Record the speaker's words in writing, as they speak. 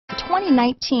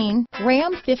2019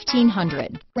 Ram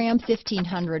 1500. Ram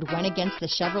 1500 went against the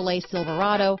Chevrolet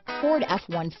Silverado, Ford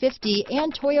F-150,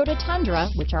 and Toyota Tundra,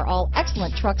 which are all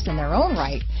excellent trucks in their own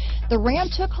right. The Ram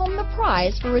took home the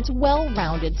prize for its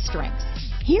well-rounded strengths.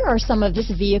 Here are some of this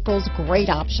vehicle's great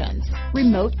options: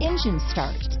 remote engine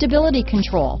start, stability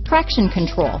control, traction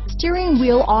control, steering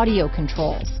wheel audio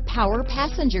controls, power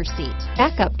passenger seat,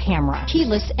 backup camera,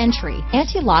 keyless entry,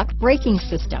 anti-lock braking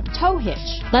system, tow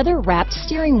hitch, leather-wrapped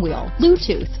steering wheel,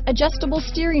 Bluetooth, adjustable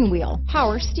steering wheel,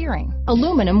 power steering,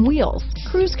 aluminum wheels,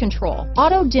 cruise control,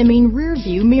 auto-dimming rear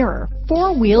view mirror,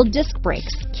 four-wheel disc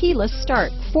brakes, keyless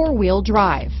start, four-wheel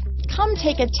drive. Come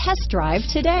take a test drive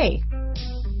today.